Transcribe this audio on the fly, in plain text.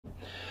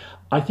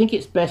I think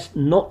it's best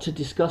not to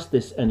discuss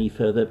this any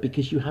further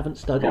because you haven't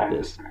studied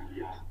this.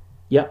 Yeah.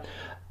 Yeah.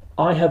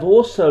 I have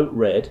also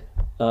read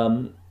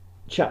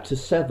chapter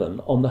 7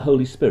 on the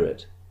Holy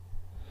Spirit.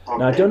 Okay.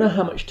 Now, I don't know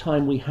how much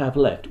time we have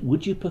left.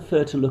 Would you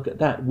prefer to look at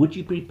that? Would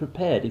you be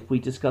prepared if we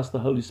discuss the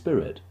Holy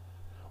Spirit?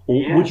 Or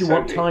Yes, would you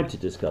want certainly. time to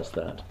discuss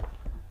that?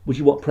 Would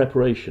you want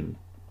preparation?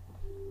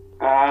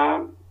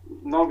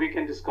 No, we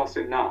can discuss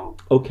it now.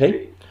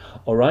 Okay.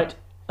 All right.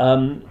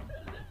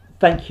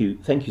 Thank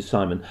you,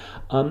 Simon.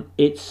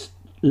 It's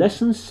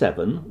lesson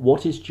 7.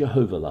 What is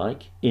Jehovah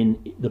like?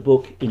 In the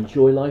book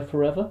Enjoy Life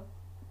Forever.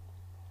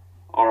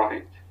 All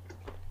right.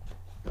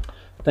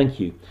 Thank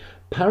you.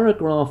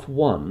 Paragraph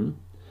 1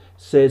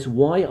 says,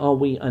 "Why are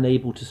we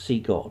unable to see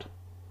God?"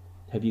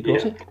 Have you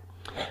got it?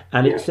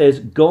 And it says,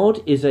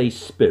 "God is a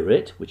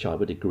spirit," which I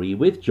would agree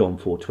with. John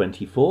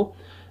 4:24.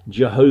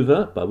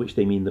 Jehovah, by which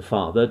they mean the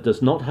Father,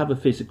 does not have a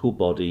physical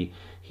body.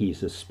 He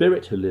is a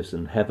spirit who lives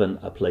in heaven,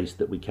 a place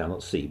that we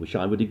cannot see, which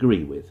I would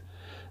agree with.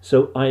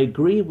 So I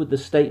agree with the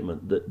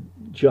statement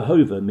that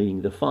Jehovah,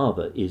 meaning the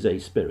Father, is a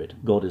spirit.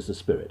 God is a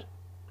spirit.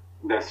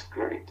 That's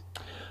great.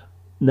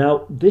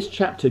 Now, this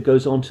chapter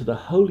goes on to the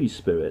Holy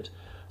Spirit.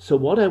 So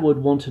what I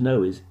would want to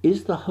know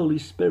is the Holy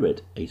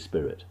Spirit a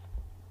spirit?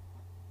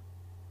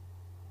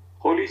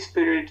 Holy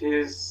Spirit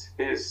is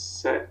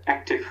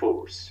active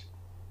force.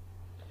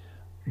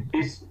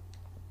 It's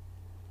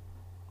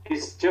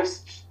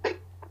just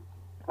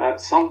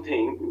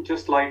something,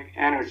 just like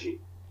energy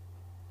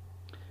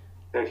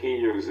that he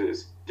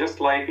uses, just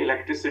like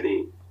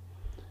electricity.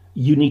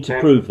 You need to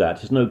prove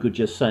that. It's no good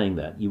just saying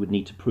that. You would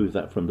need to prove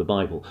that from the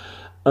Bible.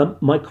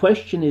 My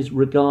question is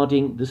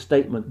regarding the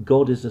statement,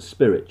 God is a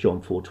spirit,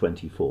 John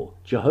 4:24.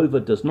 Jehovah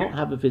does not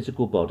have a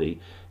physical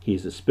body. He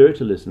is a spirit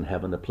who lives in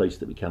heaven, a place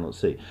that we cannot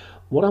see.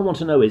 What I want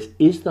to know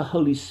is the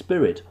Holy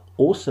Spirit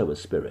also a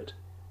spirit?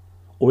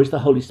 Or is the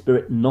Holy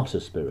Spirit not a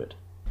spirit?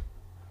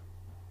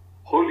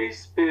 Holy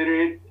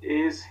Spirit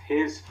is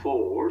his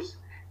force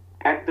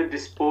at the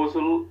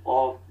disposal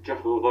of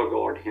Jehovah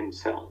God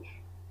himself,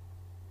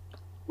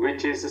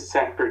 which is a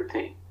separate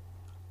thing.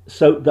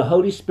 So the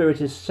Holy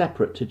Spirit is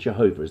separate to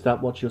Jehovah. Is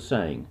that what you're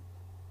saying?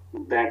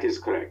 That is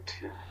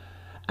correct.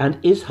 And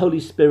is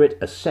Holy Spirit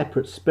a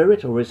separate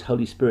spirit, or is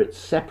Holy Spirit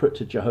separate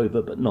to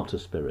Jehovah but not a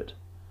spirit?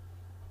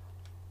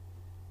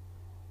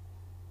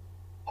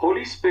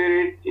 Holy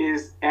Spirit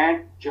is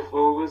at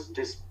Jehovah's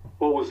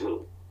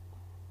disposal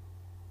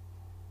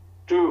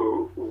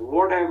to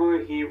whatever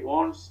he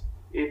wants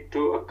it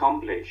to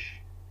accomplish.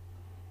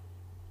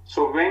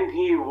 So when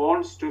he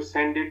wants to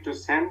send it to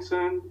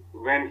Samson,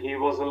 when he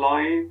was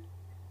alive,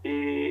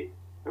 he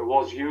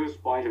was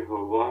used by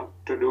Jehovah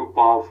to do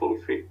powerful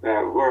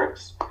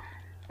works.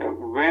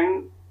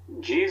 When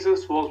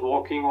Jesus was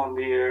walking on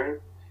the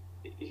earth,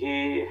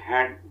 he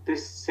had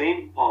this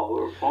same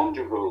power from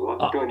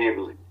Jehovah to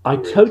enable him. I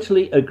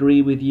totally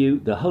agree with you.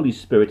 The Holy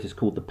Spirit is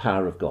called the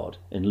power of God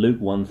in Luke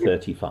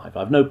 1:35.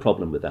 I've no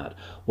problem with that.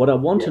 What I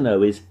want to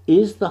know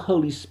is the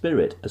Holy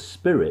Spirit a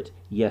spirit,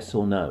 yes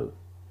or no?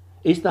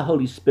 Is the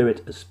Holy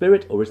Spirit a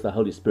spirit, or is the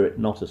Holy Spirit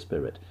not a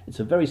spirit?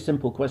 It's a very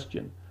simple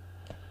question.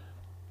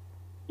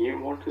 You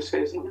want to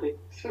say something?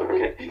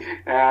 Okay.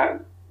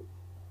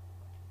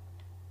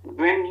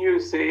 When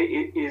you say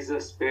it is a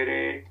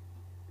spirit,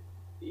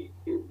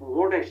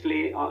 what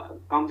actually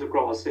comes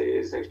across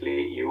is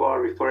actually you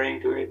are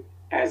referring to it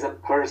as a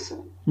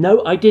person.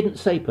 No, I didn't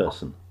say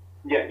person.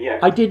 Yeah.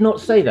 I did not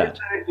say that.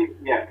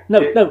 Yeah.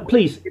 No,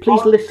 please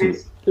listen.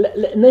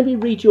 Let me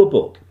read your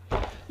book.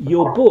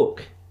 Your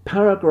book,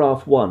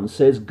 paragraph 1,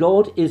 says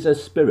God is a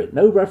spirit.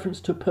 No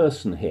reference to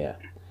person here.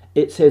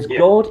 It says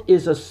God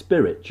is a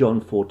spirit, John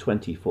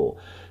 4:24.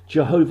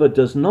 Jehovah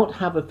does not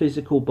have a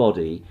physical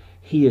body.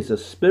 He is a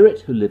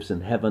spirit who lives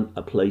in heaven,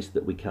 a place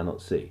that we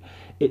cannot see.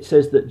 It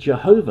says that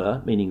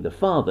Jehovah, meaning the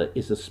Father,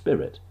 is a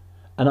spirit.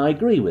 And I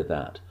agree with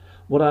that.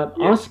 What I'm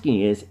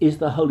asking is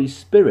the Holy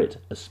Spirit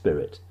a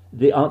spirit?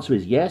 The answer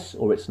is yes,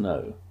 or it's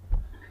no.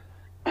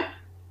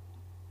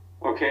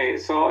 Okay,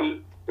 so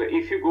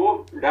if you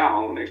go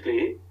down,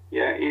 actually,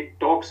 it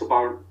talks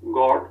about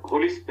God,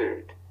 Holy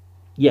Spirit.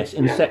 Yes,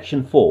 in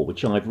section 4,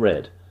 which I've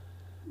read.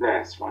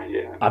 That's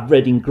fine, I've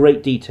read in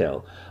great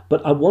detail.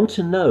 But I want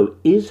to know,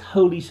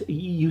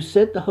 you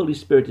said the Holy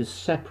Spirit is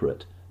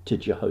separate to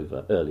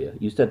Jehovah earlier.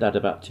 You said that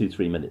about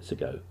 2-3 minutes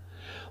ago.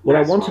 What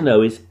I want to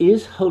know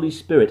is Holy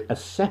Spirit a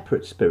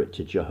separate spirit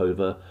to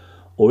Jehovah,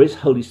 or is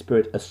Holy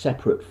Spirit a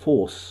separate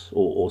force,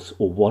 or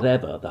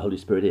whatever the Holy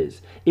Spirit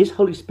is? Is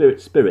Holy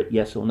Spirit spirit,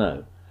 yes or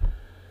no?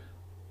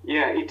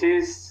 Yeah, it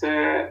is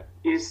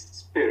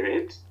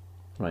spirit,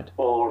 right,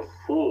 or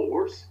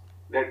force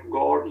that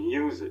God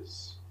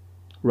uses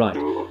right,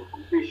 to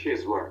accomplish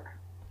his work.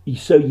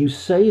 So you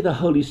say the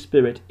Holy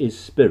Spirit is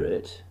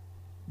spirit,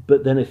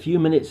 but then a few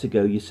minutes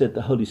ago you said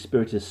the Holy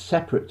Spirit is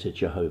separate to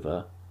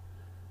Jehovah.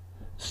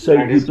 So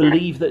you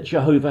believe that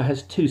Jehovah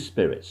has two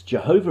spirits.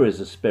 Jehovah is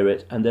a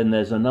spirit, and then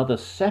there's another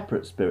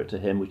separate spirit to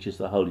him, which is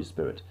the Holy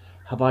Spirit.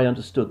 Have I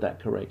understood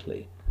that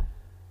correctly?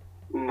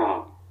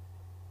 No.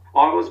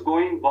 I was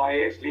going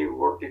by actually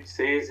what it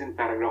says in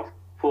paragraph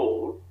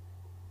 4,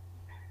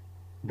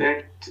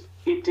 that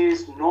it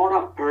is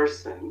not a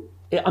person.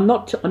 I'm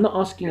not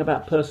asking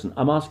about person.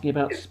 I'm asking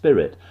about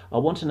spirit. I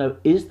want to know,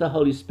 is the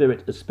Holy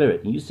Spirit a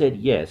spirit? And you said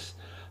yes.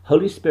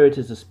 Holy Spirit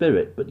is a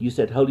spirit, but you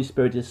said Holy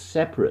Spirit is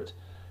separate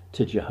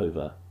to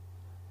Jehovah.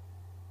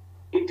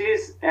 It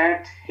is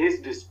at his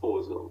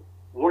disposal.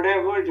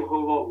 Whatever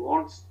Jehovah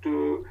wants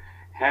to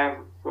have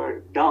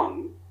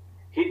done,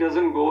 he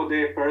doesn't go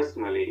there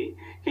personally.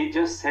 He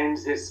just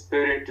sends his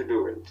spirit to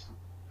do it.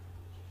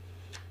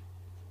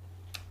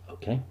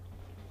 Okay.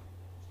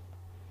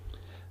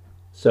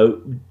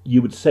 So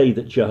you would say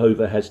that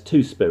Jehovah has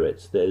two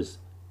spirits. There's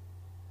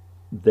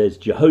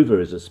Jehovah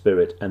as a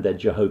spirit, and then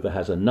Jehovah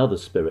has another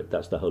spirit.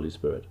 That's the Holy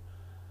Spirit.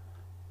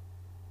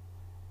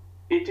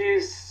 It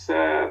is...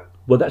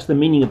 well, that's the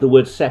meaning of the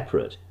word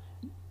separate.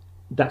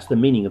 That's the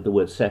meaning of the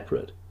word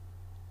separate.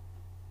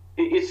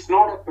 It's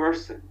not a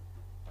person,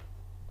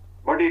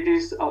 but it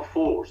is a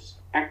force,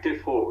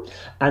 active force.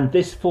 And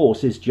this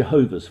force is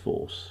Jehovah's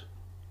force.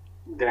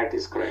 That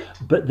is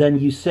correct. But then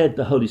you said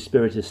the Holy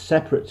Spirit is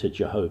separate to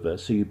Jehovah,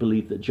 so you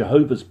believe that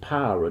Jehovah's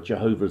power or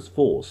Jehovah's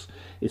force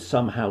is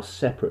somehow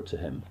separate to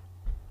him.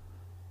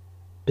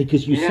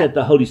 Because you said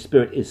the Holy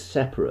Spirit is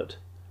separate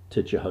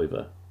to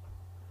Jehovah.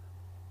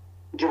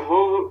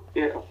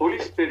 Holy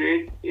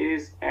Spirit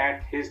is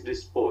at his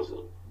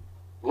disposal.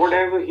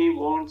 Whatever he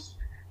wants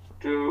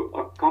to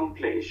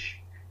accomplish,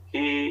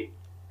 he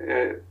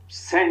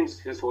sends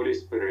his Holy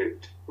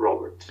Spirit,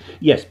 Robert.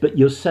 Yes, but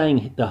you're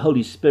saying the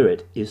Holy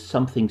Spirit is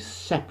something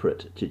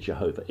separate to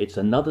Jehovah. It's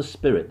another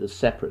spirit that's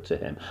separate to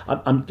him.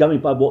 I'm going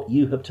by what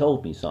you have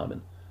told me,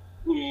 Simon.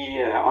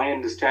 Yeah, I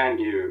understand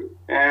you.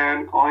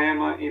 And I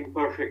am an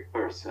imperfect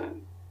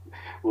person.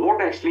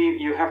 What actually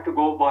you have to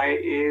go by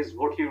is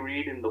what you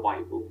read in the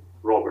Bible,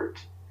 Robert.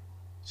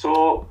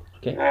 So,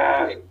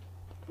 okay.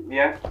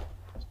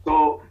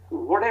 So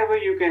whatever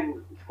you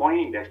can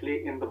find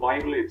actually in the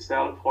Bible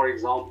itself, for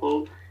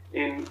example,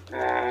 in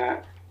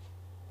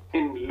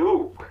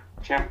Luke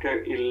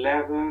chapter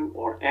 11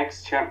 or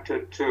Acts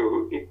chapter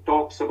 2, it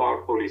talks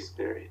about Holy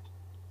Spirit.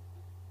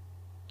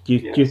 Do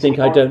you think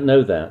I don't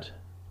know that?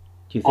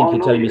 Do you think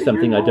you're telling me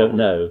something I don't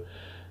know?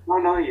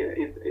 No,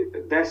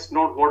 that's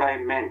not what I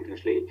meant,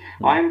 actually.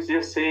 I'm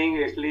just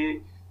saying,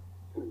 actually,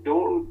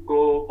 don't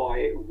go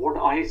by what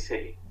I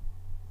say.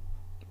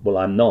 Well,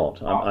 I'm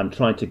not. I'm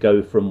trying to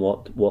go from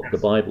what the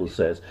Bible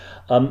says.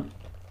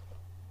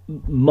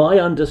 My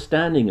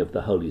understanding of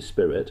the Holy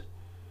Spirit,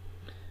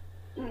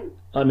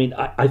 I mean,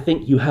 I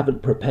think you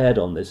haven't prepared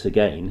on this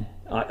again.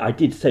 I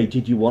did say,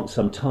 did you want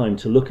some time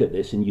to look at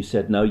this? And you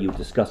said, no, you'll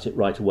discuss it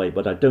right away.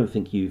 But I don't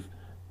think you've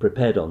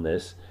prepared on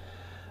this.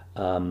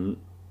 And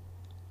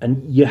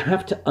you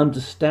have to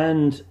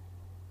understand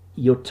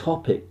your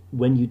topic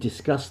when you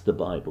discuss the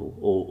Bible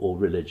or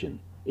religion.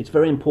 It's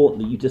very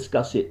important that you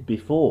discuss it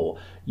before.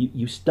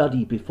 You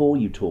study before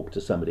you talk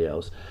to somebody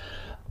else.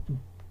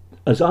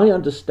 As I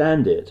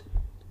understand it,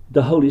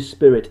 the Holy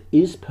Spirit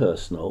is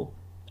personal.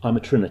 I'm a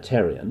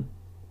Trinitarian.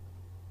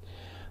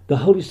 The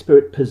Holy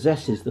Spirit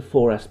possesses the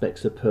four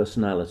aspects of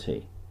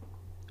personality.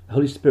 The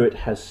Holy Spirit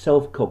has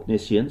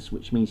self-cogniscience,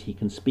 which means he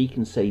can speak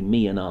and say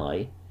me and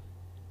I.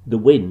 The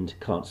wind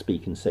can't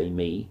speak and say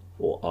me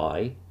or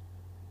I.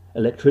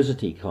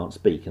 Electricity can't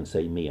speak and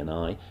say me and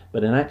I.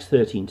 But in Acts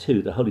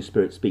 13:2, the Holy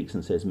Spirit speaks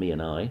and says me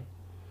and I.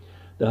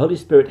 The Holy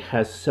Spirit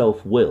has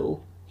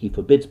self-will. He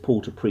forbids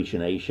Paul to preach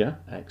in Asia,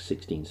 Acts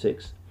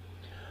 16:6.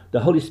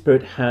 The Holy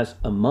Spirit has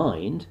a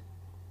mind,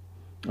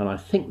 and I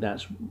think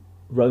that's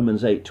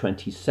Romans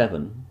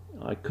 8:27.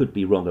 I could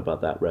be wrong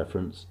about that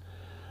reference.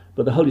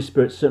 But the Holy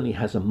Spirit certainly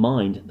has a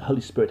mind. The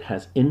Holy Spirit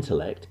has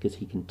intellect, because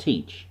he can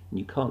teach. And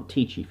you can't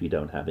teach if you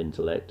don't have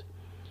intellect.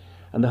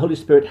 And the Holy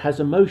Spirit has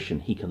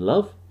emotion. He can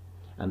love,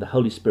 and the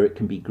Holy Spirit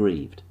can be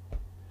grieved.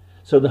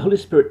 So the Holy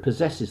Spirit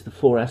possesses the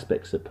four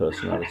aspects of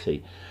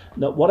personality.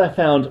 Now, what I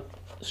found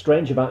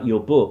strange about your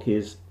book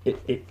is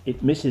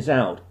it misses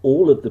out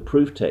all of the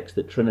proof texts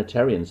that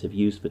Trinitarians have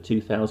used for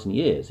 2,000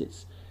 years.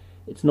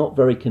 It's not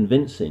very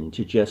convincing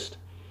to just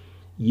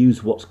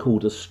use what's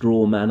called a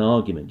straw man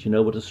argument. Do you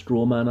know what a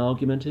straw man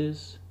argument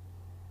is?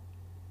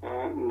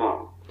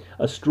 No.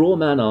 A straw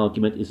man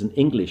argument is an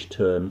English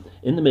term.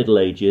 In the Middle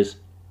Ages,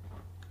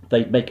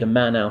 they'd make a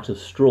man out of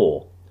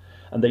straw,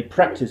 and they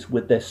practice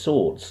with their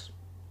swords.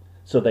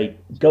 So they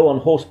go on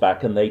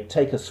horseback and they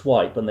take a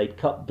swipe and they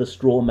cut the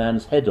straw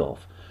man's head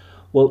off.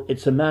 Well,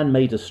 it's a man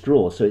made of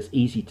straw, so it's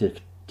easy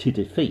to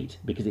defeat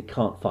because it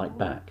can't fight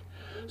back.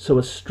 So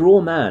a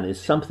straw man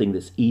is something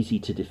that's easy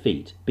to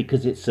defeat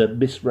because it's a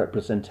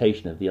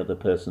misrepresentation of the other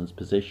person's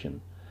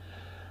position.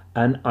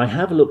 And I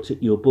have looked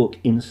at your book,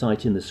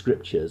 Insight in the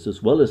Scriptures,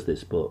 as well as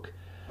this book,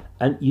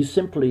 and you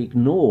simply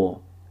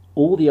ignore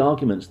all the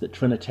arguments that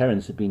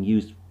Trinitarians have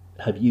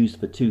used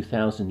for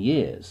 2,000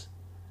 years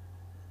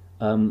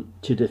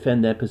to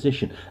defend their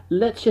position.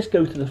 Let's just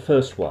go to the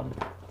first one.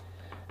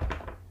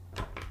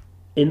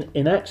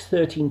 In Acts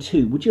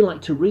 13:2, would you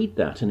like to read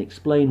that and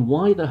explain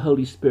why the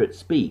Holy Spirit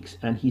speaks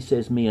and he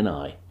says me and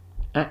I?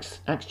 Acts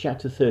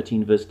chapter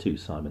 13 verse 2,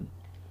 Simon.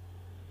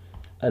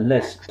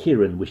 Unless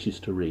Kieran wishes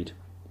to read.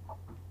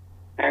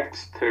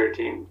 Acts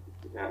 13.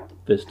 Yeah.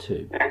 Verse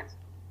 2. Acts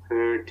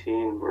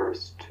 13,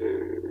 verse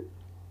 2.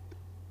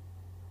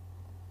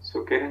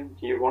 So, Karen,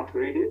 you want to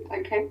read it?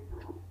 Okay.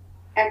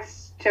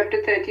 Acts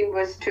chapter 13,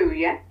 verse 2,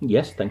 yeah?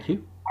 Yes, thank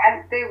you.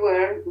 As they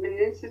were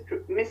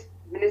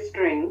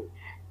ministering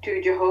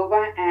to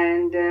Jehovah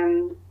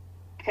and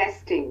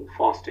fasting.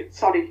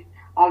 Sorry,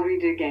 I'll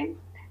read it again.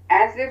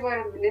 As they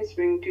were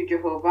ministering to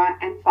Jehovah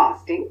and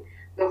fasting,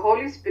 the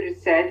Holy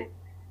Spirit said,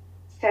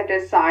 "Set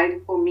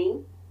aside for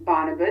me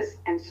Barnabas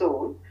and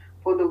Saul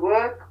for the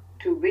work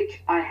to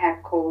which I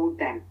have called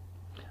them."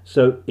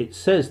 So it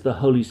says the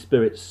Holy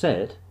Spirit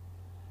said,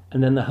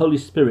 and then the Holy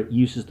Spirit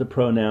uses the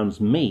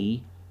pronouns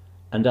me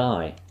and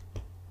I.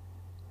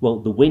 Well,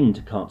 the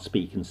wind can't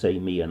speak and say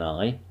me and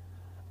I.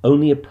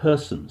 Only a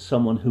person,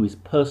 someone who is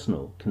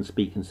personal, can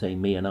speak and say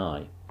me and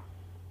I.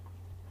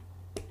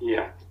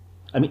 Yeah.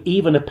 I mean,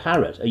 even a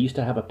parrot, I used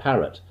to have a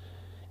parrot.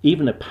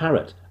 Even a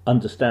parrot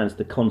understands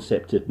the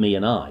concept of me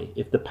and I.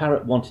 If the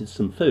parrot wanted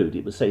some food,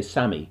 it would say,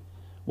 "Sammy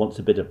wants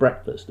a bit of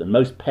breakfast." And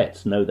most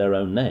pets know their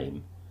own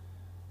name.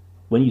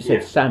 When you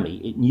said Sammy,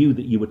 it knew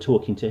that you were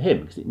talking to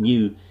him because it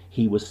knew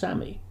he was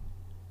Sammy.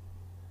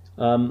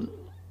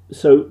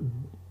 So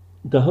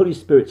the Holy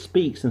Spirit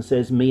speaks and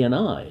says me and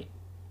I.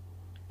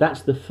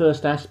 That's the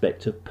first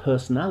aspect of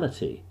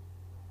personality.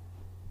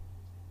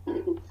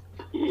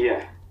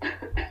 Yeah.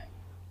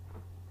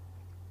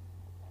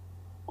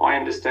 I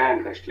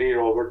understand, actually,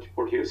 Robert,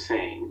 what you're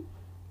saying.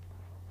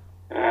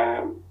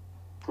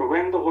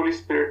 When the Holy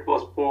Spirit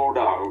was poured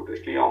out,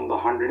 actually, on the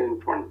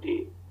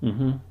 120,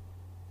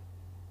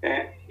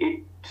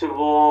 it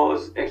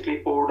was actually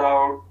poured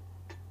out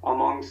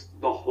amongst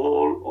the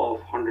whole of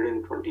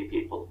 120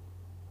 people.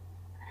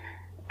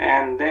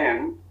 And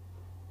then,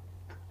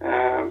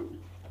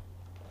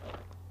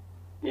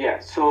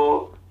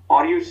 so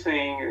are you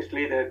saying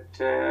actually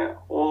that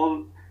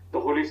all the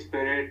Holy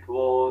Spirit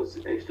was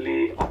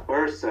actually a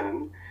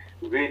person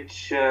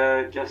which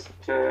just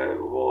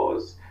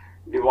was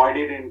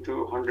divided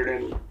into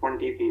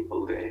 120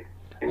 people there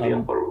in the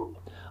upper room?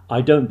 I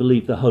don't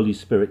believe the Holy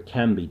Spirit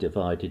can be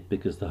divided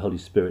because the Holy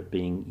Spirit,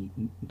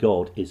 being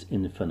God, is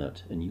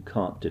infinite, and you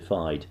can't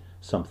divide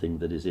something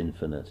that is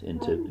infinite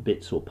into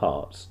bits or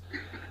parts.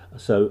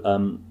 So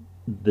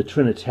the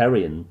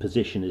Trinitarian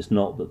position is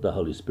not that the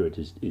Holy Spirit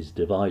is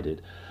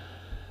divided.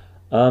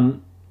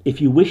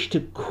 If you wish to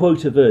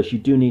quote a verse, you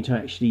do need to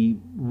actually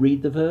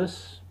read the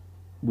verse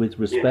with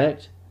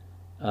respect.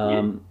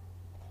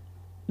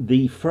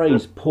 The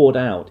phrase "poured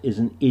out" is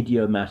an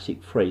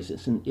idiomatic phrase.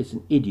 It's an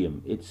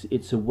idiom.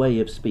 It's a way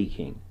of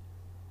speaking.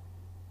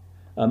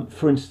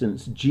 For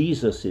instance,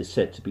 Jesus is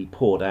said to be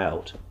poured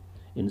out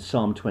in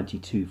Psalm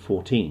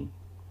 22:14.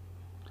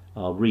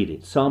 I'll read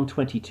it. Psalm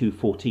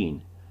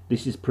 22:14.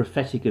 This is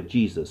prophetic of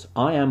Jesus.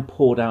 "I am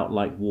poured out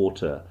like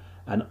water,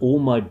 and all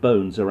my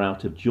bones are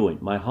out of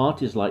joint. My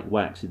heart is like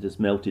wax, it has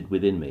melted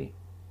within me."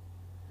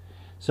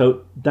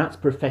 So that's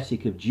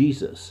prophetic of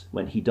Jesus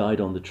when he died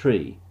on the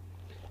tree.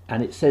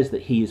 And it says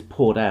that he is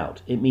poured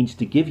out. It means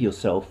to give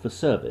yourself for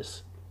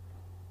service,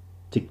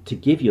 to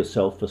give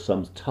yourself for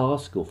some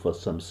task or for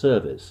some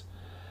service.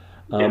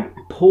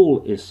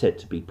 Paul is said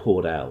to be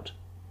poured out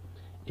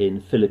in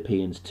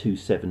Philippians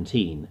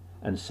 2:17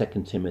 and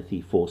 2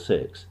 Timothy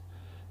 4:6.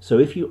 So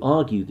if you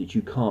argue that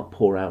you can't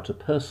pour out a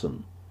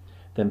person,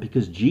 then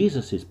because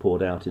Jesus is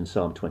poured out in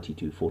Psalm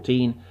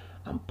 22:14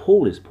 and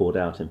Paul is poured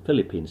out in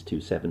Philippians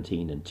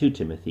 2:17 and 2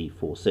 Timothy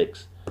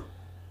 4:6,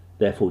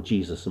 therefore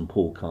Jesus and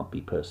Paul can't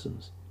be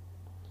persons.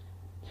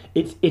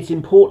 It's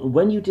important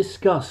when you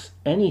discuss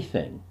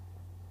anything,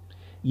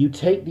 you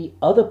take the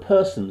other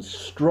person's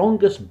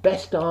strongest,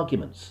 best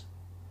arguments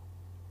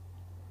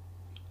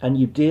and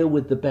you deal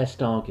with the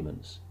best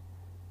arguments.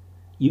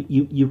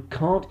 You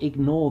can't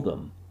ignore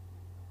them.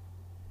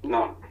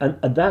 No.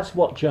 And that's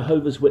what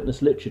Jehovah's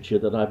Witness literature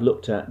that I've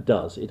looked at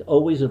does. It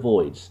always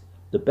avoids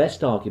the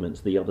best arguments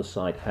the other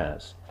side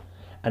has.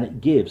 And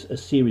it gives a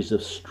series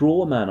of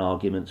straw man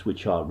arguments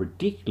which are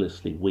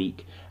ridiculously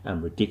weak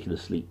and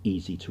ridiculously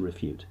easy to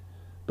refute.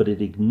 But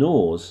it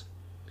ignores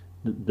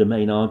the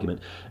main argument.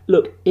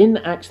 Look, in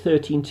Acts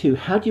 13:2,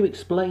 how do you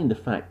explain the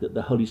fact that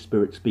the Holy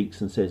Spirit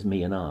speaks and says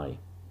me and I?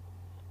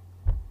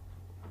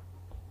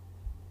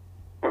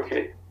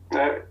 Okay.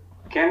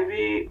 Can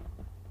we...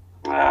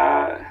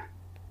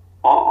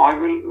 I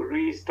will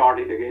restart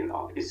it again.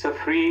 It's a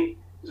free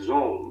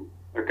Zoom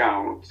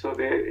account, so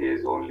there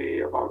is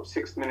only about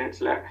 6 minutes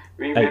left.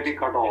 We may be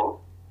cut off.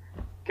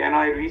 Can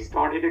I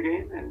restart it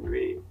again? And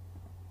we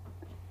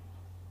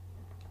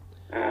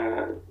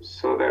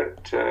so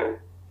that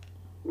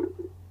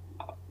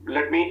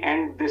let me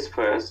end this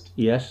first.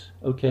 Yes,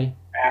 okay.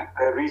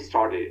 And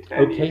restart it.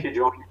 And okay. If you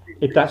join,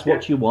 if that's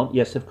what you want,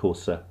 yes, of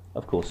course, sir.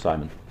 Of course,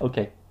 Simon.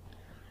 Okay,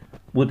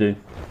 will do.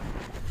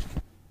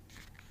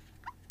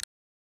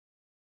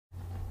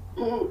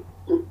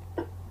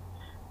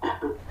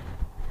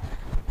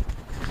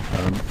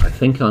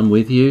 I think I'm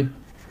with you.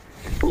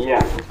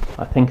 Yeah.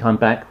 I think I'm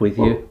back with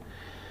you.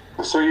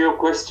 So your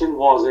question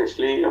was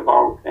actually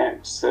about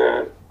Acts.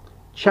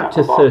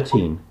 Chapter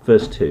 13,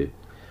 verse 2.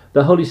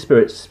 The Holy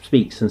Spirit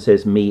speaks and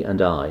says me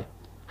and I.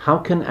 How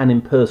can an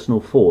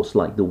impersonal force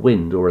like the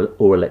wind or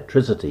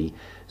electricity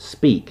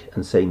speak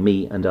and say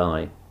me and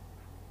I?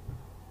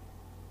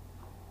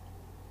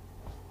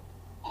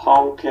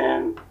 How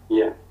can,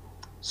 yeah.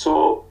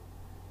 So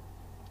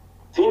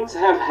things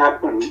have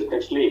happened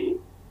actually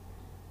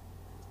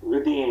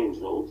with the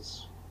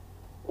angels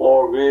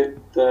or with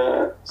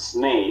the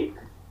snake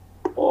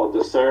or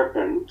the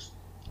serpent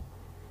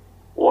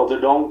or the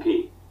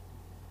donkey.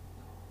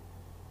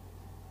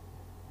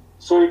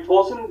 So it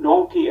wasn't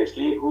donkey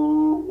actually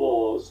who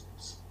was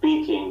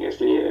speaking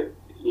actually.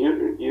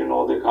 You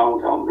know the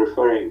account I'm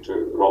referring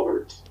to,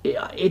 Robert.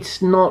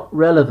 It's not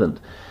relevant.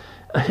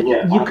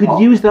 Yeah, you could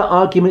use that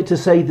argument to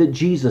say that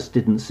Jesus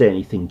didn't say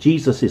anything.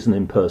 Jesus is an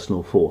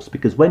impersonal force,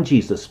 because when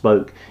Jesus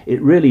spoke,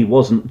 it really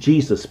wasn't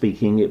Jesus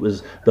speaking, it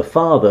was the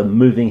Father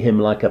moving him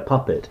like a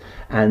puppet.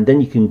 And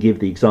then you can give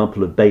the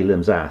example of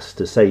Balaam's ass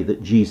to say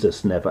that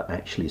Jesus never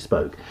actually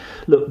spoke.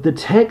 Look, the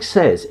text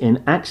says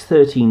in Acts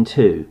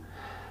 13:2,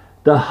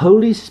 the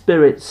Holy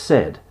Spirit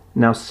said,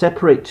 now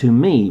separate to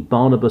me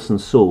Barnabas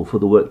and Saul for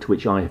the work to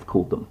which I have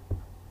called them.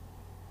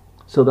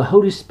 So the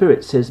Holy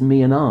Spirit says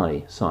me and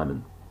I,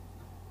 Simon.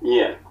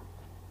 Yeah.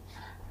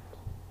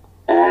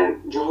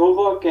 And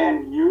Jehovah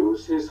can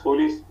use his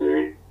Holy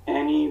Spirit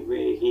any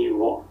way he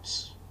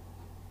wants.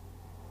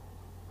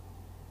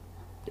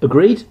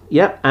 Agreed?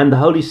 Yep. And the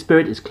Holy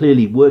Spirit is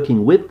clearly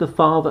working with the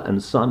Father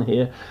and Son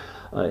here.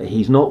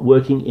 He's not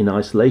working in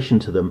isolation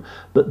to them.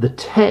 But the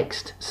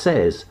text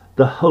says,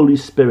 the Holy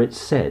Spirit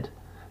said,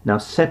 now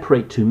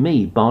separate to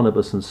me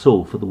Barnabas and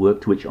Saul for the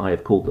work to which I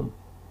have called them.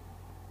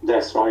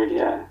 That's right,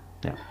 yeah.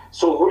 Yeah.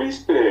 So Holy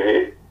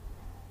Spirit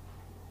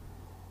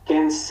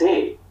can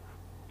say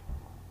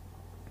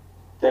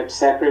that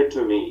separate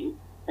to me,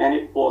 and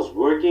it was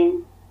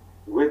working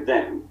with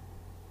them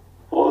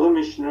for the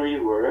missionary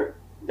work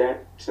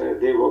that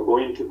they were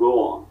going to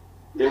go on.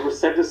 They were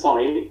set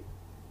aside.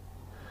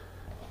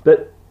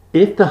 But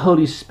if the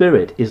Holy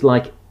Spirit is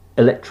like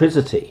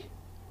electricity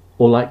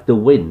or like the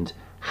wind,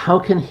 how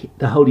can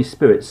the Holy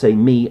Spirit say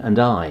me and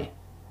I?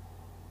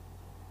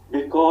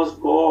 Because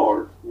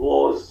God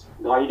was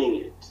guiding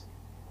it.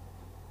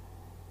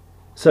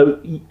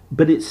 So,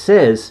 but it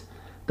says,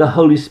 the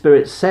Holy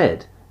Spirit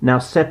said, now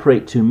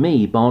separate to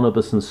me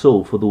Barnabas and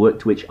Saul for the work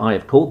to which I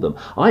have called them.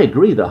 I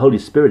agree the Holy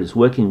Spirit is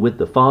working with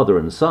the Father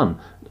and Son.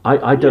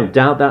 I don't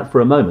doubt that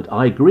for a moment.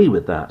 I agree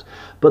with that.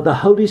 But the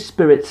Holy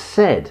Spirit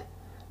said,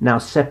 now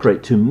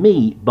separate to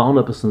me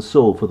Barnabas and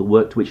Saul for the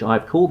work to which I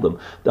have called them.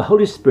 The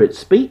Holy Spirit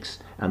speaks,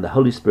 and the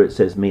Holy Spirit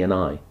says me and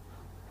I.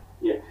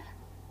 Yeah.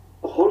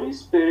 The Holy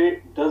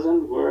Spirit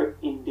doesn't work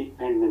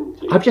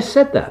independently. I've just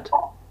said that.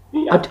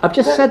 Yeah, I've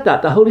just said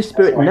that. The Holy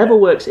Spirit never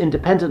works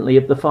independently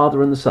of the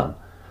Father and the Son.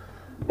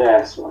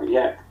 That's right,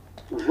 yeah.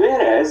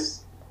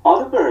 Whereas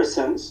other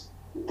persons,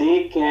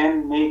 they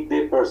can make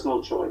their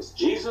personal choice.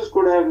 Jesus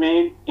could have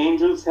made,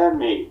 angels have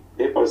made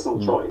their personal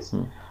choice.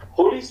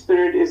 Holy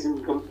Spirit is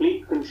in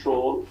complete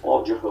control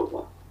of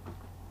Jehovah.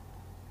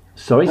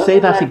 Sorry, say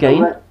that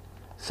again.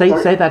 Say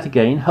that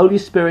again. Holy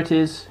Spirit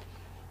is...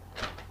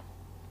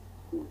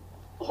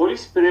 Holy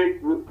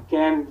Spirit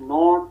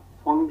cannot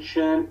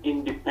function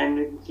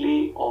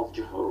independently of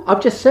Jehovah.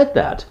 I've just said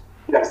that.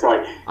 That's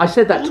right. I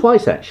said that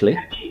twice, actually.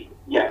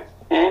 Yeah.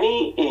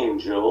 Any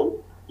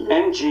angel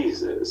and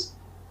Jesus,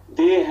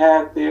 they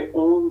have their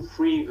own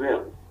free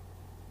will.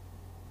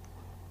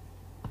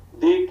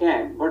 They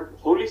can, but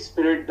Holy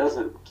Spirit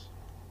doesn't.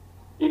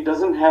 It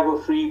doesn't have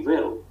a free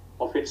will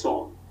of its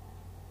own.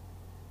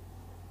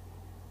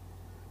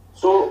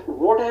 So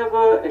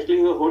whatever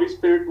actually the Holy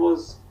Spirit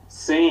was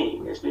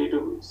saying, actually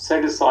to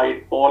set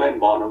aside Paul and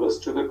Barnabas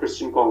to the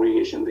Christian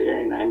congregation there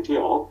in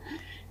Antioch,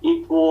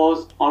 it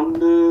was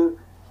under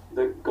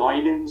the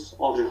guidance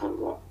of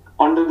Jehovah,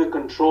 under the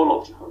control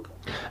of Jehovah.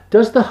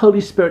 Does the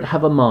Holy Spirit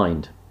have a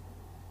mind?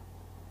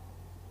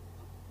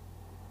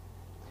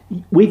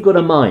 We've got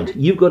a mind.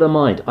 You've got a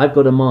mind. I've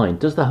got a mind.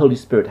 Does the Holy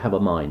Spirit have a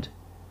mind?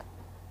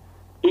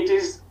 It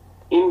is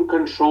in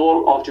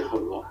control of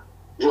Jehovah.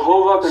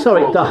 Jehovah controls.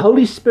 Sorry, the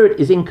Holy Spirit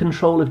is in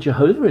control of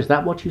Jehovah? Is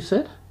that what you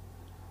said?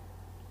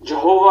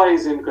 Jehovah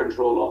is in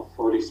control of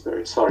Holy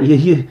Spirit. Sorry.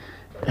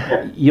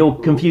 You're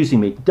confusing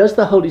me. Does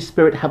the Holy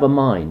Spirit have a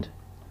mind?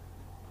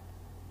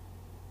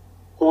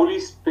 Holy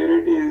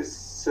Spirit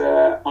is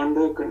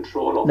under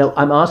control of... No,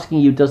 I'm asking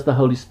you, does the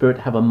Holy Spirit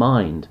have a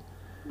mind?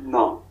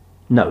 No.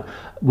 No.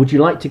 Would you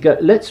like to go...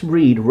 Let's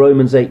read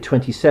Romans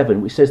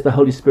 8:27, which says the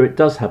Holy Spirit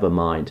does have a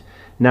mind.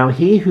 Now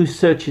he who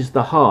searches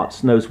the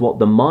hearts knows what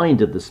the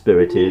mind of the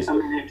Spirit is. A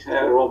minute,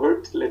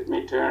 Robert. Let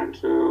me turn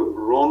to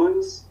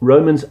Romans.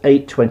 Romans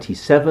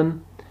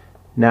 8:27.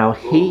 Now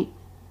he...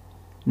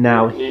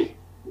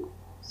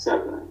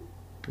 7.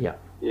 Yeah.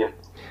 Yeah.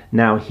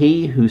 Now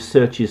he who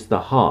searches the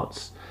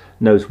hearts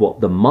knows what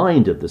the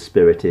mind of the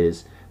Spirit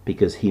is,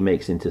 because he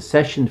makes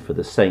intercession for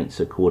the saints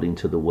according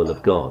to the will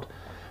of God.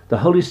 The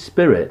Holy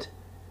Spirit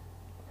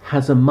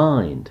has a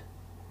mind.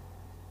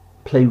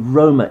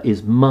 Pleroma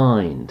is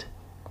mind.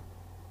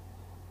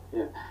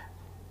 Yeah.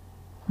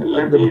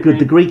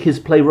 The Greek is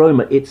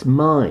pleroma. It's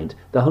mind.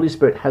 The Holy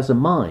Spirit has a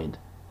mind.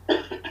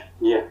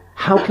 Yeah.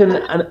 How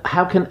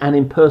can an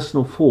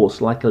impersonal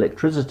force like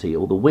electricity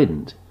or the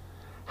wind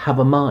have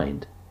a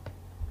mind?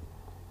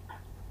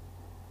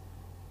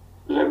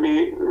 Let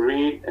me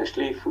read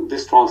actually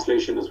this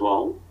translation as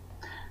well.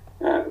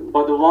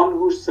 But the one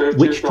who searches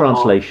Which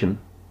translation?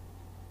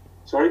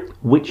 Sorry?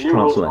 Which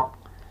translation?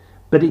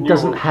 But it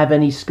doesn't have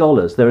any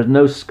scholars. There are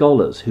no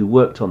scholars who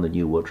worked on the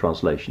New World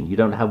Translation. You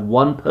don't have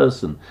one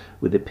person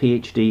with a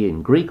PhD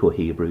in Greek or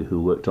Hebrew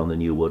who worked on the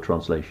New World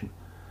Translation.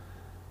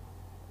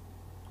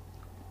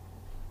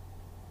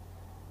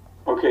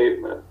 Okay,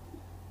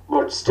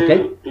 but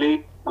still,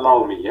 please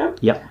allow me, yeah?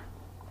 Yep.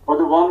 But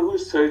the one who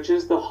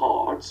searches the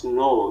hearts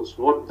knows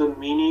what the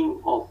meaning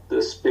of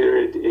the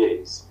Spirit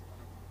is,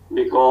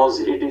 because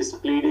it is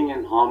pleading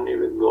in harmony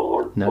with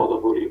God for the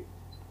Holy.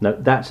 No,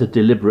 that's a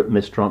deliberate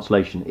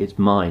mistranslation. It's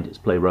mind. It's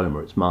pleroma.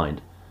 It's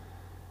mind.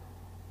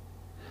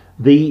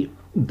 When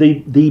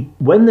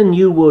the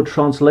New World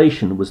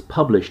Translation was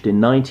published in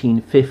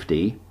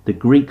 1950, the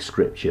Greek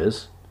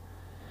scriptures,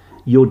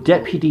 your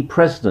deputy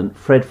president,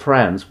 Fred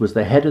Franz, was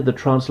the head of the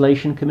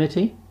translation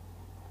committee.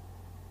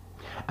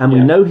 And we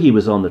know he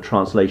was on the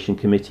translation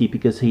committee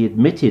because he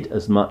admitted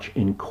as much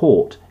in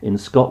court in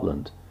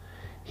Scotland.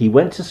 He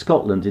went to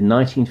Scotland in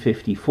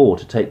 1954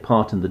 to take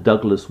part in the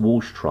Douglas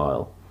Walsh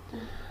trial.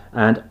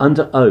 And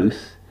under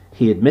oath,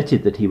 he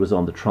admitted that he was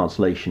on the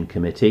translation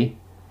committee.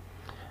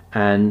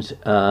 And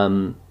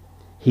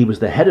he was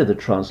the head of the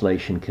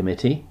translation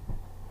committee.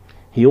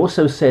 He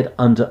also said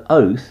under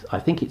oath, I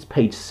think it's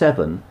page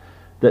 7,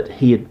 that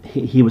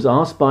he was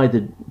asked by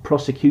the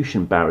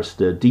prosecution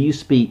barrister, do you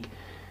speak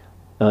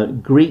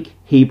Greek,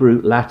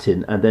 Hebrew,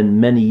 Latin, and then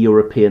many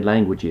European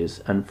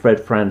languages? And Fred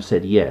Franz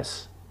said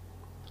yes.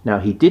 Now,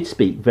 he did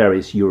speak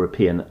various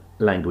European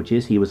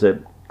languages. He was a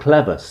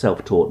clever,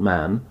 self-taught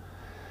man.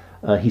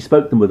 He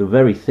spoke them with a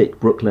very thick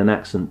Brooklyn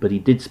accent, but he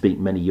did speak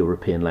many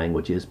European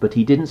languages. But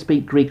he didn't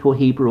speak Greek or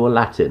Hebrew or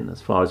Latin,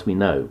 as far as we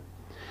know.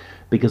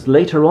 Because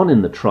later on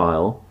in the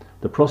trial,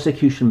 the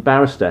prosecution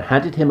barrister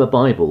handed him a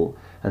Bible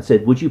and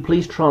said, would you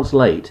please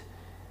translate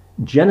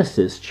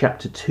Genesis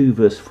chapter 2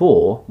 verse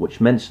 4,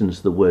 which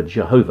mentions the word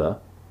Jehovah.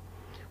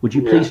 Would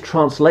you please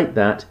translate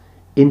that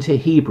into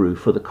Hebrew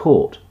for the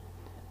court?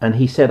 And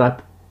he said,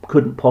 I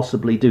couldn't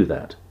possibly do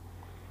that.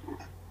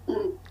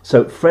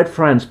 So Fred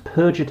Franz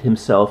perjured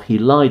himself. He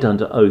lied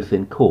under oath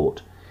in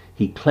court.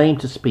 He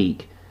claimed to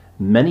speak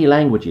many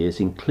languages,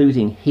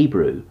 including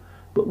Hebrew,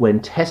 but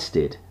when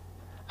tested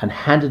and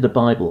handed a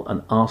Bible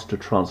and asked to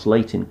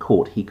translate in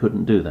court, he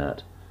couldn't do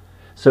that.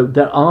 So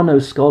there are no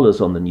scholars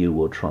on the New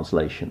World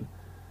Translation.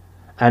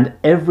 And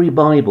every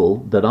Bible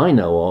that I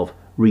know of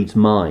reads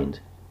mind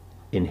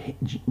in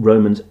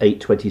Romans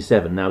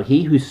 8:27. Now,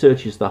 he who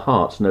searches the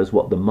hearts knows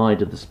what the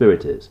mind of the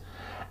Spirit is.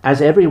 As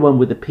everyone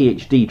with a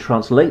PhD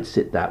translates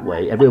it that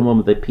way, everyone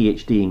with a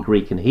PhD in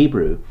Greek and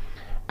Hebrew,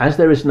 as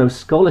there is no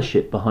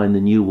scholarship behind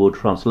the New World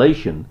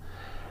Translation,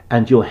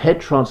 and your head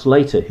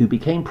translator, who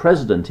became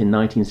president in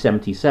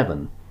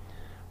 1977,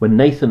 when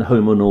Nathan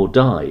Homanor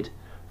died,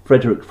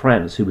 Frederick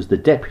Franz, who was the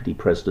deputy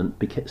president,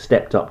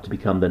 stepped up to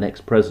become the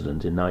next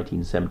president in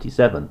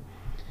 1977.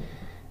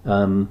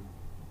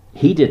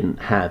 He didn't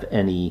have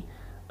any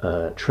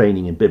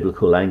training in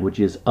biblical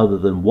languages other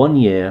than 1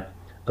 year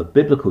of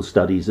biblical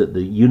studies at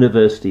the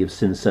University of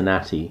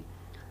Cincinnati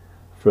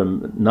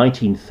from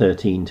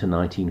 1913 to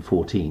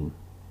 1914.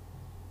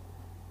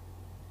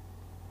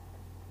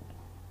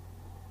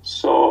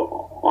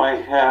 So I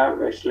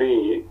have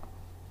actually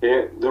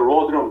the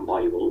Rotherham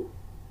Bible,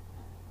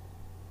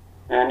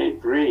 and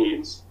it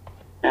reads,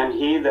 and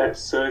he that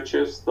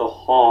searches the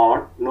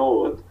heart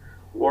knoweth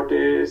what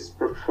is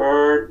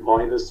preferred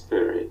by the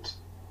Spirit,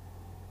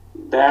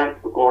 that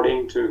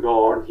according to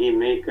God he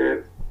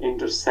maketh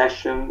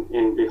intercession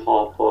in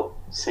behalf of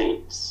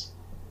saints.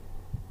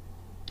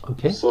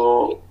 Okay.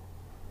 So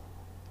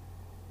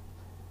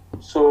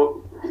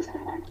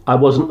I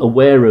wasn't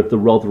aware of the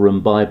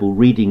Rotherham Bible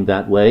reading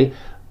that way,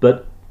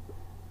 but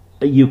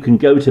you can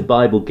go to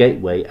Bible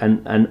Gateway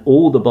and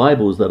all the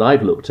Bibles that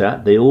I've looked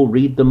at, they all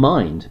read the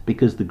mind,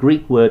 because the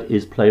Greek word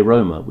is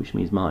pleroma, which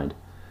means mind.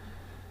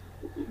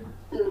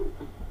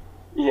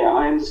 Yeah,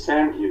 I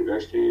understand you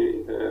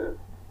actually,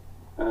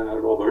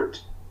 Robert.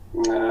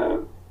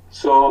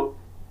 So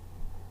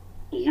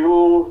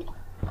you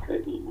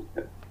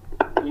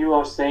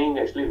are saying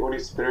actually Holy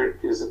Spirit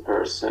is a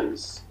person,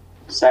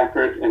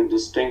 separate and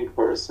distinct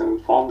person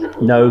from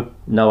Jehovah.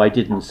 No, I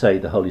didn't say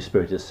the Holy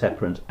Spirit is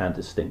separate and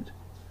distinct.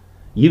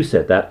 You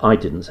said that, I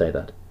didn't say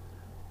that.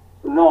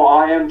 No,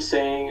 I am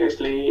saying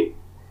actually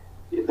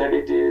that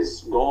it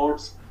is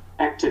God's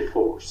active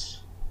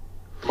force.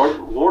 But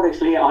what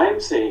actually I am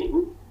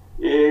saying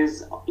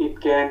is it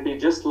can be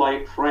just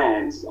like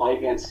friends, I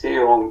can say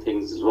wrong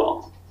things as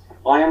well.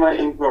 I am an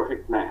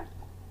imperfect man.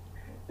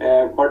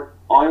 But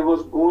I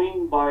was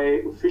going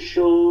by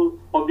official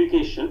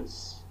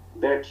publications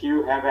that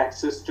you have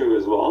access to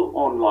as well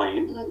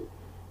online.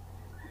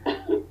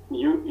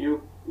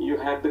 You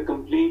have the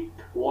complete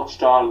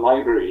Watchtower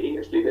library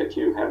actually that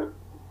you have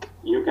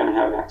you can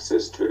have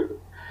access to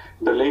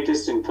the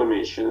latest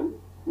information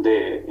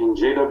there in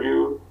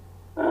jw.org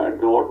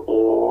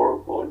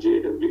or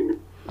JW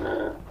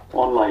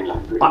online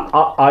library.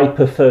 I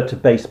prefer to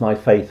base my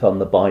faith on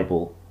the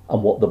Bible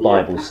and what the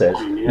Bible says,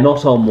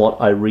 not on what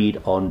I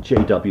read on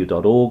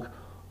jw.org.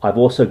 I've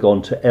also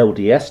gone to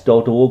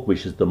lds.org,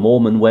 which is the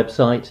Mormon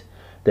website.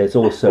 There's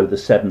also the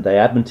Seventh-day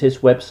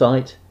Adventist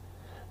website.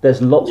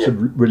 There's lots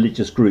of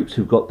religious groups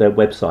who've got their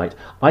website.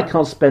 I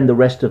can't spend the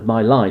rest of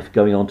my life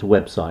going onto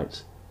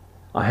websites.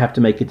 I have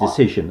to make a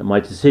decision, and my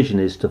decision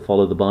is to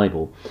follow the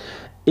Bible.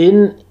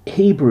 In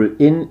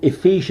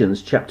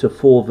Ephesians chapter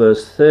 4,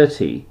 verse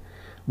 30,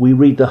 we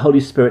read the Holy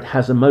Spirit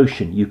has a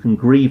motion. You can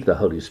grieve the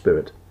Holy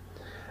Spirit.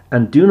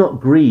 And do not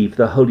grieve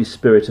the Holy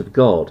Spirit of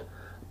God,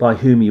 by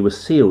whom you were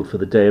sealed for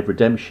the day of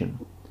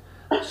redemption.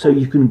 So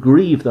you can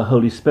grieve the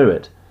Holy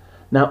Spirit.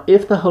 Now,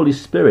 if the Holy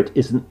Spirit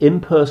is an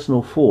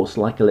impersonal force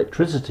like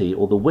electricity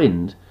or the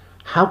wind,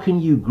 how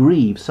can you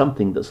grieve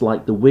something that's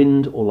like the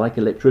wind or like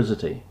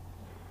electricity?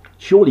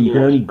 Surely you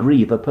can only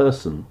grieve a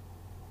person.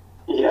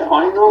 Yeah,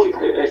 I know,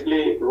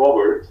 actually,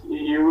 Robert,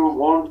 you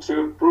want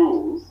to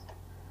prove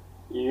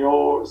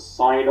your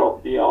side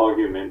of the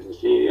argument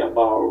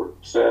about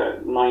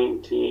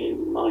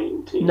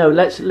 1919. No,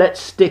 let's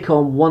stick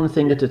on one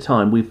thing at a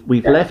time. We've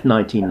left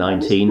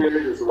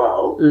 1919.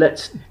 Well.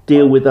 Let's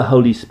deal with the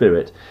Holy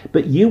Spirit.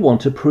 But you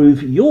want to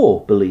prove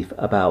your belief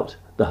about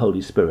the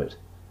Holy Spirit,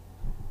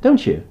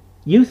 don't you?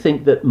 You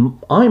think that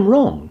I'm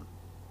wrong,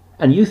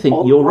 and you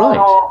think you're right,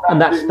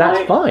 and that's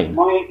fine.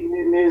 My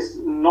aim is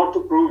not to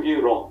prove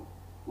you wrong.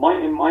 My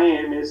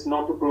aim is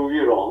not to prove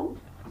you wrong.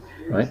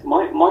 Right.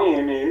 My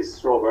aim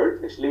is,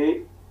 Robert,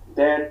 actually,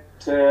 that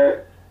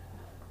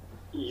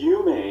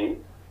you may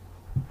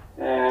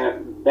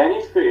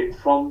benefit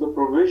from the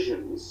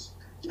provisions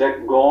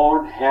that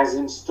God has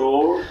in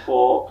store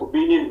for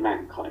obedient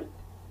mankind.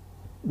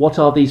 What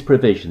are these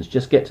provisions?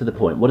 Just get to the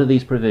point. What are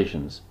these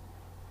provisions?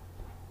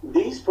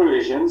 These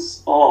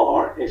provisions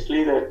are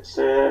actually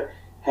that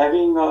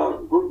having a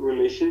good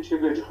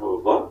relationship with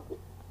Jehovah.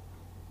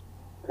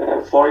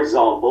 For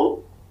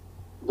example,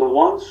 the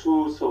ones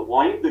who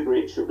survived the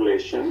Great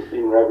Tribulation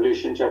in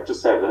Revelation chapter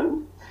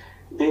 7,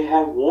 they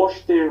have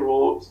washed their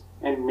robes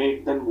and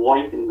made them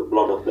white in the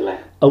blood of the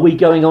Lamb. Are we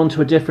going on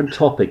to a different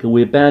topic? Are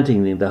we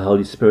abandoning the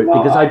Holy Spirit?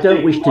 No, because I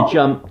don't wish to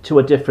jump to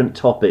a different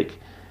topic.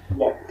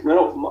 Yeah,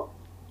 no,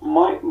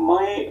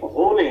 my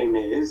whole aim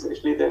is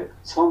actually that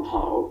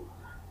somehow,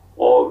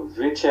 or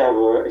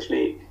whichever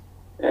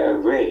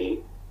way,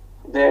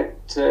 that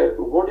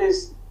what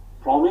is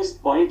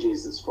promised by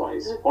Jesus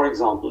Christ. For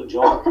example,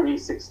 John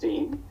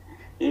 3:16,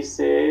 he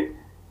said,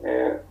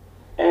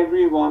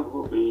 everyone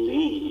who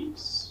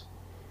believes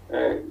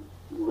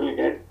will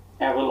get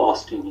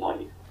everlasting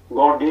life.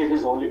 God gave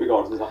his only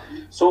begotten Son.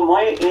 So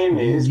my aim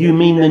is... You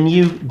mean the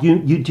new...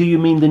 do you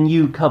mean the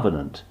new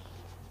covenant?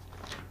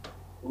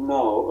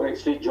 No,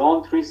 actually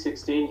John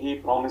 3:16, he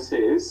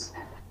promises...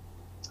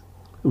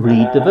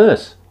 Read the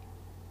verse.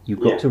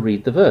 You've got to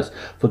read the verse.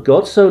 For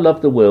God so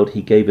loved the world,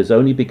 he gave his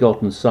only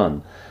begotten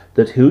Son,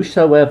 that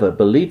whosoever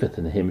believeth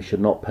in him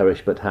should not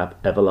perish but have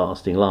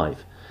everlasting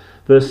life.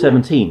 Verse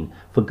 17,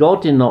 for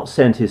God did not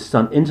send his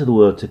Son into the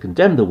world to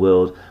condemn the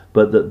world,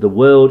 but that the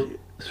world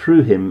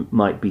through him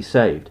might be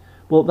saved.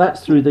 Well,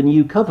 that's through the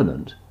new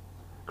covenant.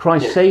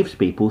 Christ saves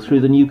people through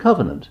the new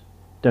covenant.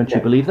 Don't you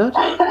believe that?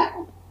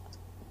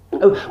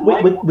 Oh,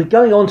 we're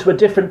going on to a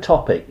different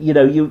topic. You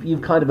know,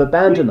 you've kind of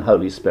abandoned the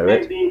Holy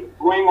Spirit. Maybe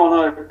going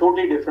on a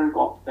totally different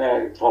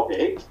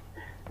topic,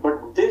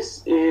 but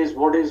this is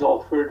what is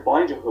offered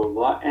by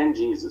Jehovah and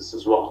Jesus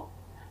as well.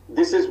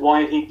 This is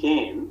why he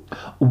came.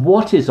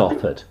 What is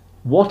offered?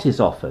 What is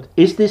offered?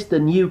 Is this the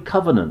new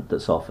covenant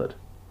that's offered?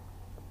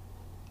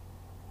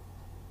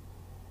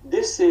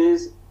 This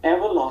is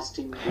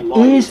everlasting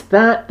life. Is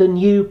that the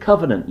new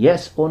covenant?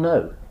 Yes or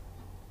no?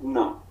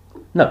 No.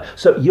 No.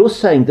 So you're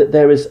saying that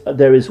there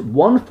is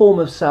one form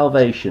of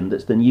salvation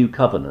that's the new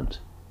covenant,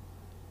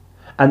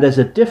 and there's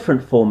a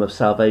different form of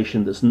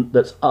salvation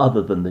that's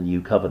other than the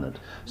new covenant.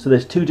 So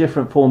there's two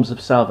different forms of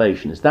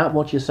salvation. Is that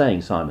what you're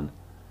saying, Simon?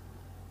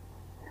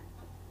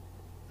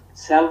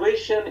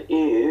 Salvation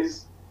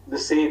is the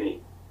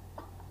saving.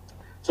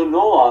 So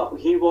Noah,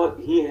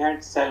 he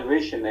had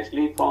salvation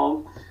actually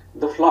from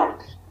the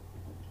flood.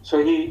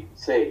 So he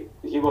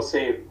was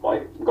saved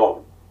by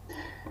God.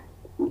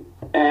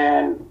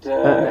 And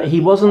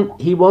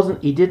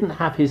he didn't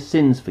have his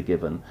sins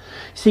forgiven.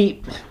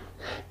 See,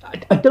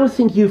 I don't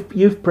think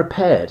you've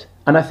prepared,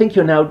 and I think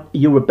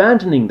you're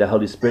abandoning the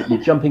Holy Spirit.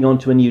 You're jumping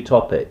onto a new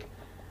topic.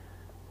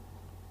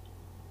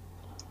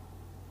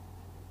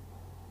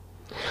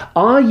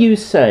 Are you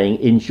saying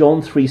in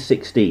John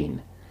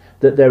 3:16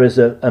 that there is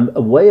a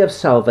way of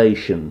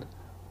salvation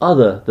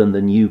other than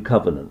the new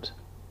covenant?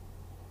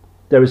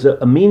 There is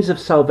a means of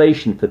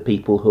salvation for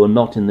people who are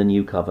not in the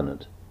new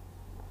covenant.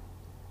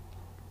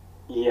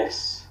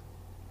 Yes.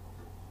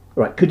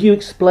 Right, could you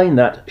explain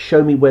that?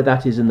 Show me where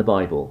that is in the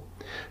Bible.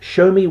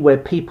 Show me where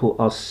people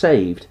are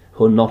saved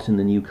who are not in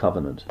the new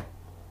covenant.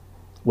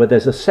 where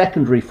there's a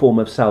secondary form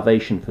of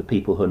salvation for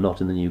people who are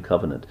not in the New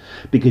Covenant.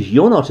 Because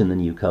you're not in the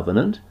New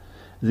Covenant.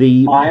 I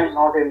am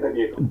not in the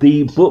New Covenant.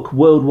 The book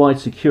Worldwide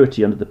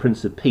Security under the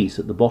Prince of Peace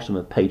at the bottom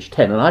of page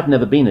 10, and I've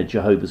never been a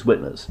Jehovah's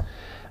Witness,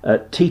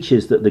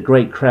 teaches that the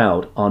great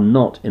crowd are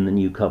not in the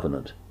New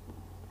Covenant.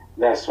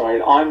 That's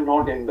right. I'm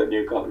not in the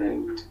New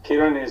Covenant.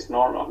 Kiran is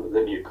not under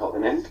the New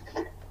Covenant.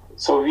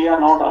 So we are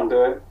not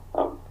under,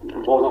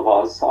 both of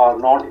us are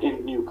not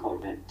in New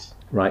Covenant.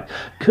 Right.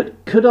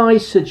 Could I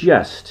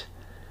suggest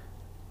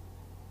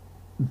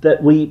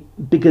that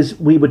because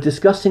we were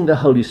discussing the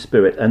Holy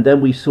Spirit and then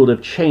we sort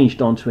of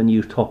changed onto a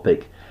new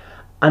topic,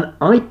 and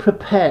I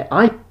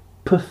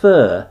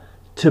prefer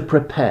to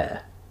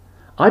prepare.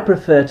 I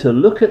prefer to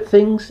look at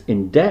things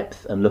in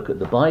depth and look at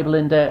the Bible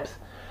in depth.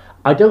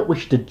 I don't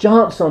wish to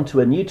dance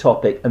onto a new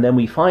topic and then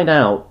we find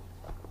out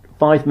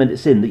 5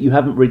 minutes in that you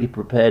haven't really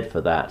prepared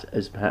for that,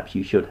 as perhaps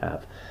you should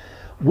have.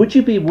 Would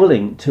you be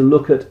willing to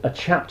look at a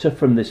chapter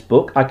from this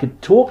book? I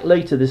could talk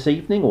later this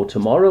evening or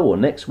tomorrow or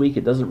next week,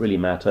 it doesn't really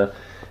matter.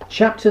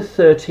 Chapter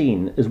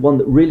 13 is one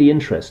that really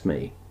interests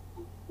me.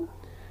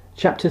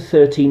 Chapter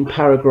 13,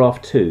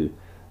 paragraph 2,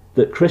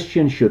 that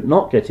Christians should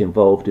not get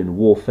involved in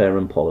warfare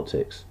and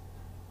politics.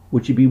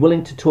 Would you be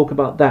willing to talk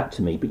about that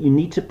to me? But you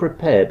need to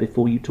prepare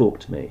before you talk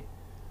to me.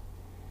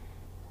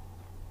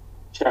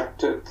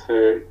 Chapter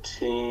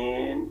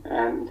 13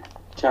 and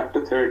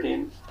chapter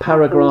 13.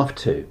 Paragraph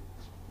 2.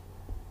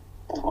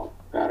 Oh,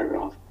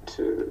 paragraph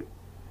 2.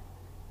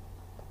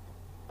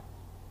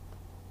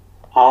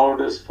 How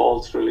does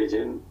false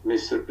religion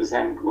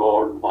misrepresent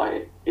God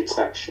by its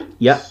actions?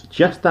 Yeah,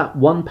 just that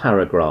one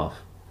paragraph.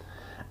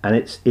 And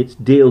it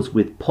deals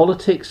with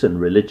politics and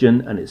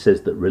religion, and it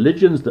says that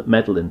religions that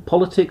meddle in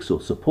politics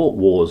or support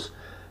wars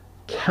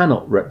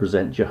cannot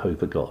represent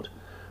Jehovah God.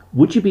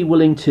 Would you be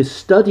willing to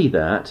study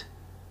that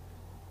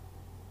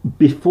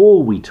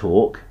before we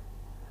talk,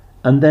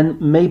 and then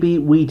maybe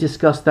we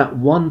discuss that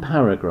one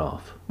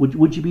paragraph?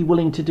 Would you be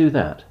willing to do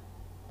that?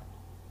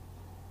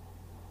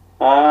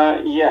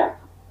 Yeah.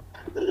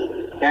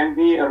 Can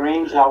we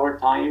arrange our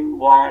time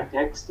via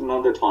text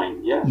another time?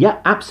 Yeah.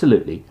 Yeah,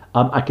 absolutely.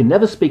 I can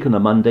never speak on a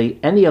Monday.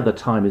 Any other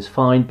time is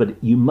fine,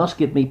 but you must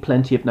give me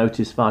plenty of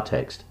notice via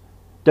text.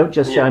 Don't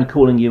just say I'm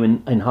calling you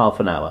in half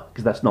an hour,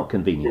 because that's not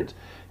convenient.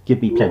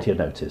 Give me plenty of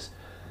notice.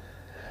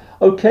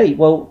 Okay,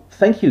 well,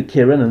 thank you,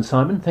 Kieran and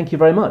Simon. Thank you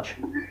very much.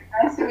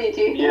 Nice to meet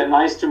you. Yeah,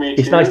 nice to meet you.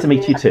 It's nice to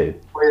meet you too.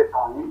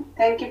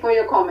 Thank you for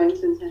your comments.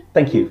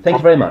 Thank you. Thank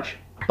you very much.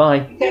 Bye.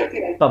 Take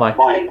care. Bye-bye.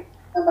 Bye.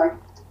 Bye-bye.